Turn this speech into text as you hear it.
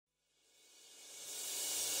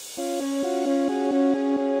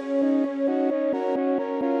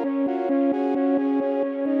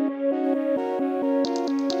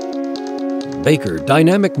Baker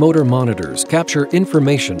dynamic motor monitors capture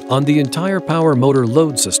information on the entire power motor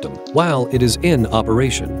load system while it is in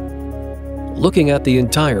operation. Looking at the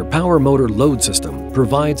entire power motor load system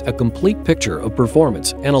provides a complete picture of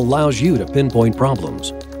performance and allows you to pinpoint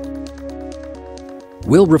problems.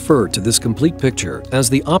 We'll refer to this complete picture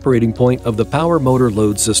as the operating point of the power motor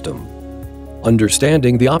load system.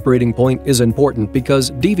 Understanding the operating point is important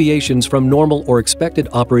because deviations from normal or expected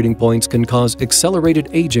operating points can cause accelerated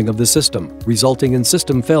aging of the system, resulting in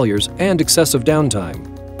system failures and excessive downtime.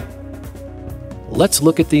 Let's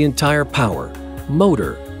look at the entire power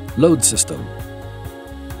motor load system.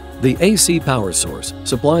 The AC power source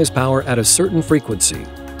supplies power at a certain frequency.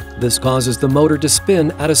 This causes the motor to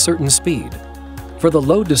spin at a certain speed. For the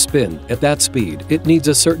load to spin at that speed, it needs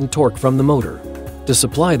a certain torque from the motor. To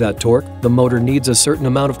supply that torque, the motor needs a certain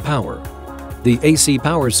amount of power. The AC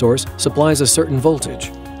power source supplies a certain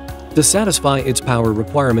voltage. To satisfy its power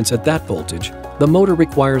requirements at that voltage, the motor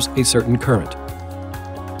requires a certain current.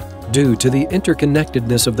 Due to the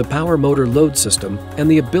interconnectedness of the power motor load system and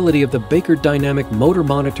the ability of the Baker dynamic motor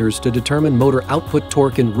monitors to determine motor output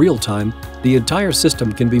torque in real time, the entire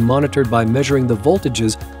system can be monitored by measuring the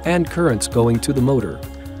voltages and currents going to the motor.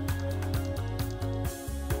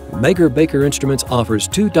 Megger Baker Instruments offers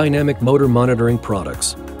two dynamic motor monitoring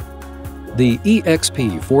products. The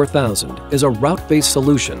EXP4000 is a route-based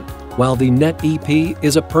solution, while the NetEP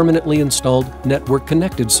is a permanently installed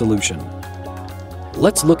network-connected solution.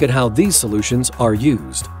 Let's look at how these solutions are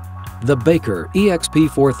used. The Baker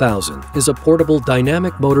EXP4000 is a portable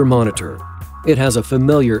dynamic motor monitor. It has a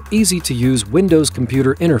familiar, easy-to-use Windows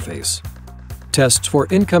computer interface. Tests for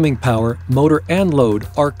incoming power, motor, and load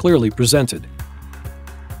are clearly presented,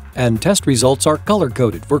 and test results are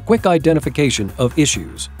color-coded for quick identification of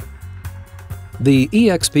issues. The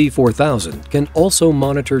EXP4000 can also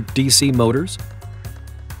monitor DC motors,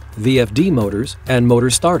 VFD motors, and motor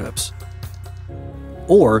startups,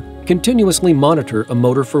 or continuously monitor a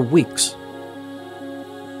motor for weeks.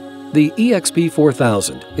 The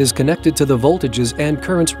EXP4000 is connected to the voltages and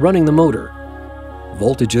currents running the motor.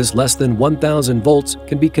 Voltages less than 1000 volts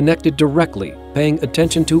can be connected directly, paying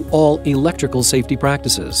attention to all electrical safety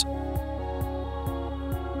practices.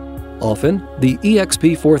 Often, the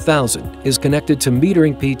EXP4000 is connected to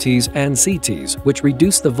metering PTs and CTs, which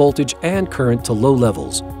reduce the voltage and current to low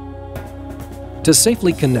levels. To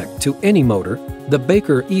safely connect to any motor, the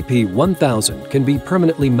Baker EP1000 can be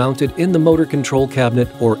permanently mounted in the motor control cabinet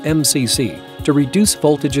or MCC to reduce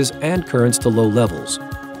voltages and currents to low levels,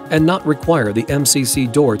 and not require the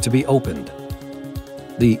MCC door to be opened.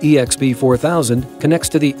 The EXP4000 connects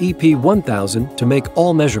to the EP1000 to make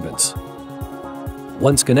all measurements.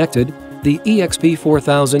 Once connected, the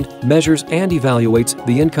EXP4000 measures and evaluates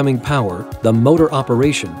the incoming power, the motor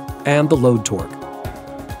operation, and the load torque.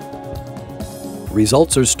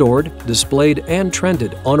 Results are stored, displayed, and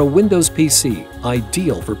trended on a Windows PC,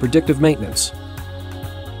 ideal for predictive maintenance.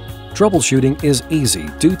 Troubleshooting is easy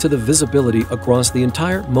due to the visibility across the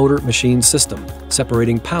entire motor machine system,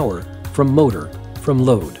 separating power from motor from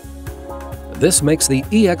load. This makes the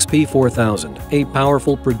EXP4000 a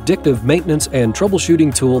powerful predictive maintenance and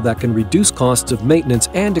troubleshooting tool that can reduce costs of maintenance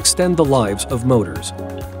and extend the lives of motors.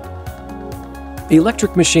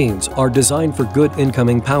 Electric machines are designed for good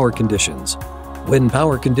incoming power conditions. When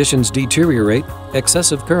power conditions deteriorate,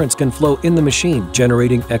 excessive currents can flow in the machine,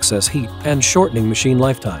 generating excess heat and shortening machine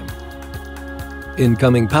lifetime.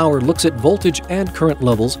 Incoming power looks at voltage and current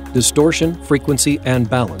levels, distortion, frequency, and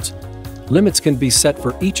balance. Limits can be set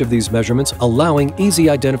for each of these measurements, allowing easy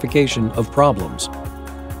identification of problems.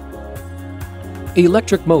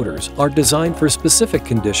 Electric motors are designed for specific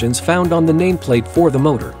conditions found on the nameplate for the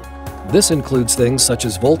motor. This includes things such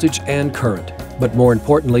as voltage and current, but more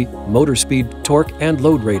importantly, motor speed, torque, and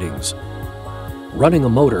load ratings. Running a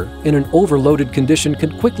motor in an overloaded condition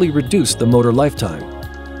can quickly reduce the motor lifetime.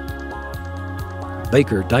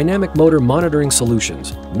 Baker Dynamic Motor Monitoring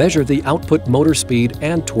Solutions measure the output motor speed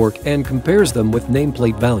and torque and compares them with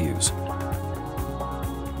nameplate values.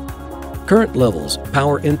 Current levels,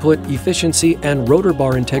 power input, efficiency, and rotor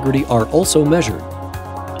bar integrity are also measured.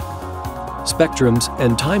 Spectrums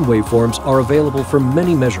and time waveforms are available for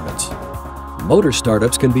many measurements. Motor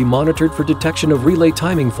startups can be monitored for detection of relay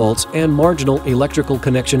timing faults and marginal electrical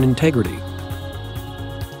connection integrity.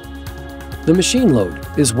 The machine load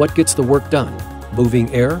is what gets the work done.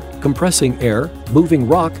 Moving air, compressing air, moving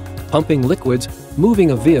rock, pumping liquids,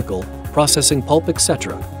 moving a vehicle, processing pulp,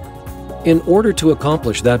 etc. In order to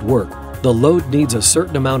accomplish that work, the load needs a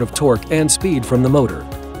certain amount of torque and speed from the motor.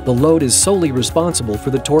 The load is solely responsible for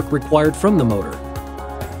the torque required from the motor.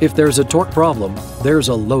 If there's a torque problem, there's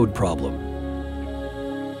a load problem.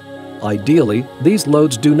 Ideally, these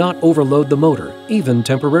loads do not overload the motor, even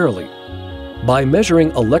temporarily. By measuring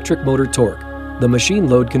electric motor torque, the machine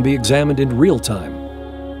load can be examined in real time.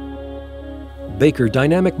 Baker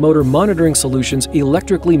Dynamic Motor Monitoring Solutions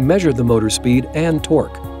electrically measure the motor speed and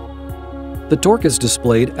torque. The torque is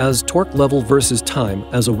displayed as torque level versus time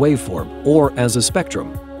as a waveform or as a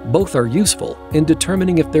spectrum. Both are useful in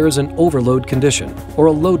determining if there is an overload condition or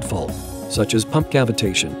a load fault, such as pump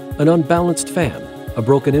cavitation, an unbalanced fan, a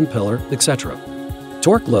broken impeller, etc.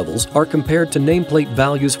 Torque levels are compared to nameplate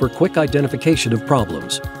values for quick identification of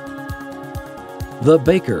problems. The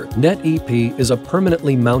Baker NetEP is a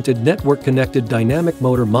permanently mounted network-connected dynamic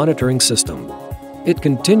motor monitoring system. It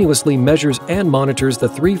continuously measures and monitors the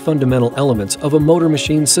three fundamental elements of a motor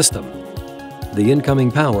machine system: the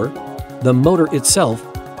incoming power, the motor itself,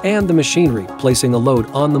 and the machinery placing a load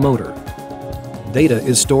on the motor. Data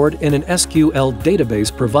is stored in an SQL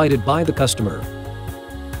database provided by the customer.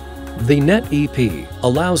 The NetEP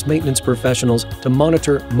allows maintenance professionals to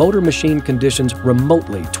monitor motor machine conditions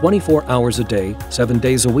remotely 24 hours a day, 7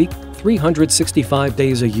 days a week, 365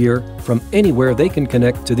 days a year from anywhere they can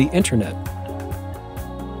connect to the internet.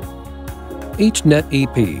 Each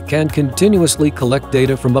NetEP can continuously collect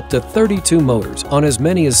data from up to 32 motors on as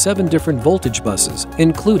many as 7 different voltage buses,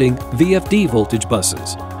 including VFD voltage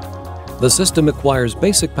buses. The system acquires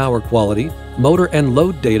basic power quality, motor and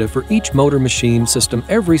load data for each motor machine system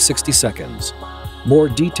every 60 seconds. More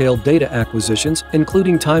detailed data acquisitions,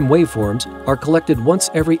 including time waveforms, are collected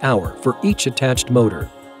once every hour for each attached motor.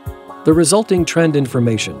 The resulting trend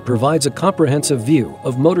information provides a comprehensive view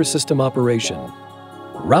of motor system operation.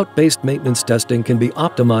 Route-based maintenance testing can be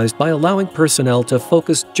optimized by allowing personnel to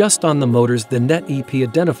focus just on the motors the NetEP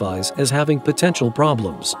identifies as having potential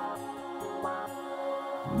problems.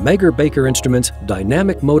 Megger Baker Instruments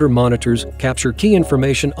dynamic motor monitors capture key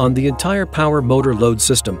information on the entire power motor load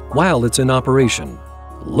system while it's in operation.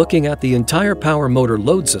 Looking at the entire power motor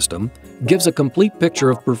load system gives a complete picture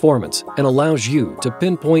of performance and allows you to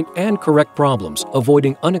pinpoint and correct problems,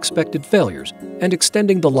 avoiding unexpected failures and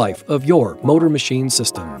extending the life of your motor machine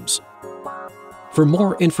systems. For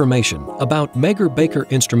more information about Megger Baker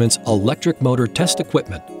Instruments electric motor test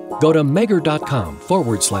equipment, go to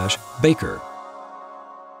megger.com/Baker.